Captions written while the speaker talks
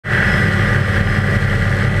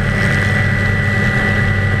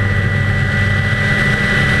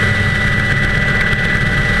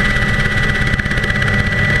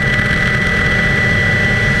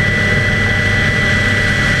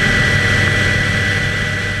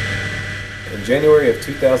January of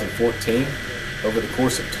 2014, over the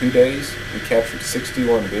course of 2 days, we captured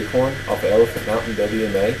 61 bighorn off of Elephant Mountain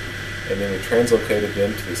WMA, and then we translocated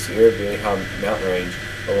them to the Sierra Vieja Mountain range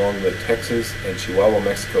along the Texas and Chihuahua,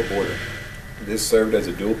 Mexico border. This served as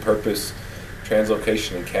a dual-purpose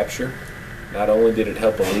translocation and capture. Not only did it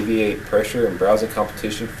help alleviate pressure and browsing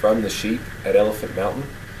competition from the sheep at Elephant Mountain,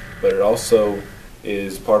 but it also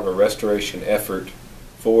is part of a restoration effort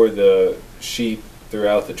for the sheep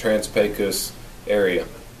throughout the Trans-Pecos area.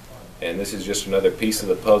 And this is just another piece of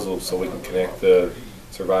the puzzle so we can connect the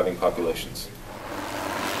surviving populations.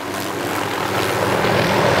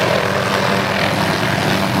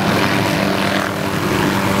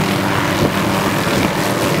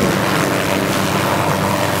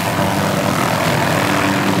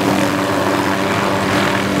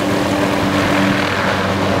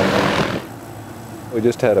 We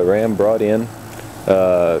just had a ram brought in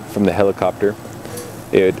from the helicopter.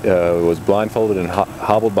 It was blindfolded and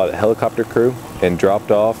hobbled by the helicopter crew and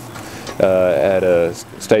dropped off at a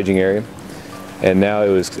staging area. And now it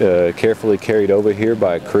was carefully carried over here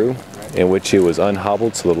by a crew in which it was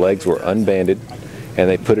unhobbled so the legs were unbanded, and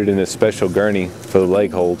they put it in a special gurney for the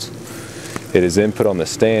leg holds. It is then put on the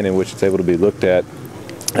stand in which it's able to be looked at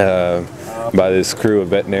by this crew of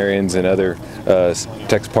veterinarians and other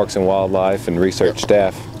Texas Parks and Wildlife and research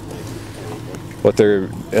staff. What they're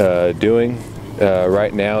doing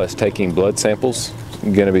right now is taking blood samples,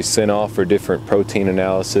 going to be sent off for different protein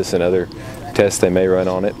analysis and other tests they may run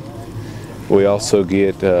on it. We also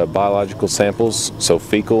get biological samples, so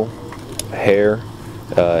fecal, hair,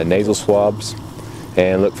 nasal swabs,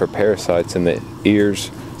 and look for parasites in the ears,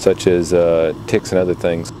 such as ticks and other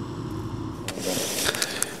things.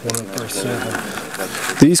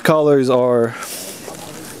 These collars are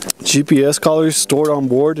GPS collars stored on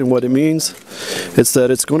board, and what it means is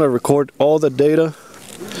that it's going to record all the data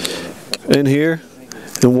in here,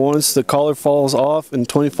 and once the collar falls off in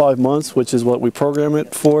 25 months, which is what we program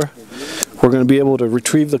it for, we're going to be able to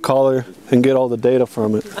retrieve the collar and get all the data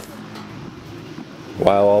from it.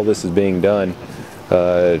 While all this is being done,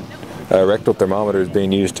 a rectal thermometer is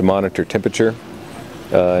being used to monitor temperature.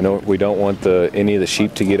 We don't want any of the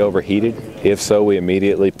sheep to get overheated. If so, we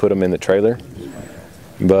immediately put them in the trailer.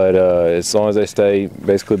 But as long as they stay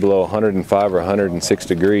basically below 105 or 106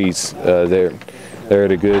 degrees, they're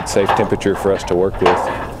at a good, safe temperature for us to work with.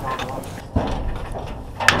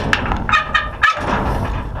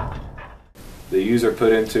 The ewes are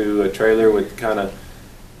put into a trailer with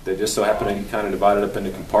they just so happen to be kind of divided up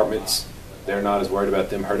into compartments. They're not as worried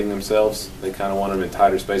about them hurting themselves. They kind of want them in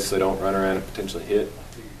tighter spaces so they don't run around and potentially hit.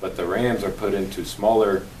 But the rams are put into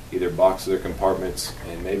smaller either boxes or compartments,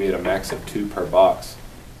 and maybe at a max of 2 per box.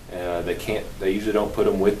 They usually don't put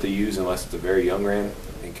them with the ewes unless it's a very young ram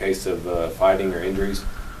in case of fighting or injuries.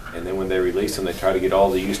 And then when they release them, they try to get all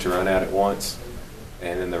the ewes to run out at once.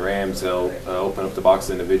 And then the rams, they'll open up the boxes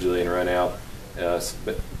individually and run out.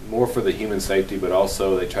 But more for the human safety, but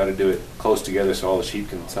also they try to do it close together so all the sheep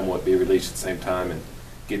can somewhat be released at the same time and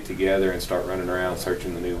get together and start running around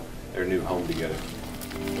searching their new home together.